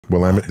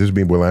Willamette. This would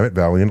be Willamette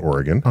Valley in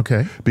Oregon.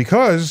 Okay.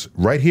 Because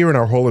right here in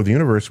our whole of the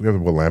universe, we have a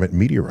Willamette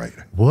meteorite.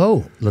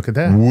 Whoa, look at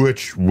that.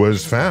 Which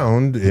was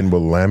found in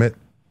Willamette,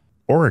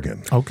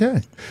 Oregon.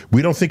 Okay.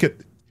 We don't think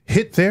it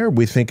hit there.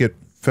 We think it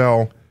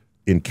fell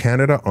in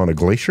Canada on a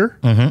glacier.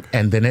 Mm-hmm.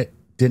 And then it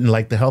didn't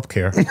like the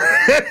healthcare.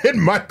 It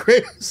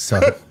migrated.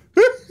 So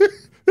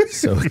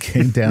it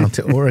came down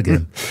to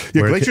Oregon.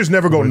 Yeah, glaciers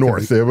never go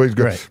north. They always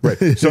go right.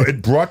 So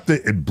it brought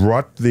the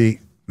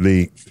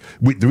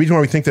reason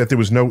why we think that there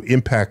was no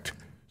impact,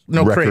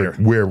 crater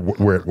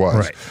where it was.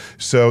 Right.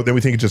 So then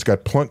we think it just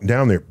got plunked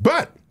down there.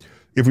 But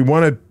if we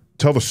want to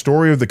tell the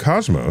story of the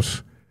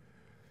cosmos,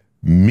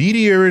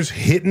 meteors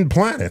hitting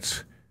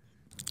planets.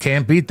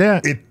 Can't beat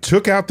that. It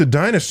took out the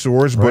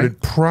dinosaurs, but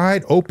it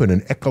pried open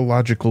an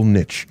ecological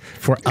niche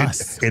for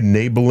us,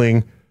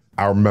 enabling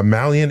our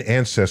mammalian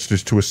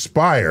ancestors to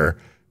aspire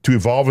to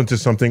evolve into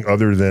something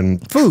other than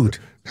food.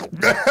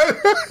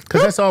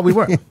 Because that's all we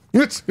were.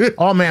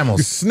 All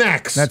mammals.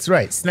 Snacks. That's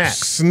right. Snacks.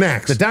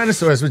 Snacks. The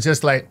dinosaurs were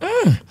just like,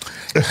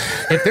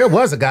 if there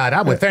was a God,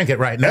 I would thank it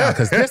right now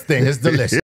because this thing is delicious.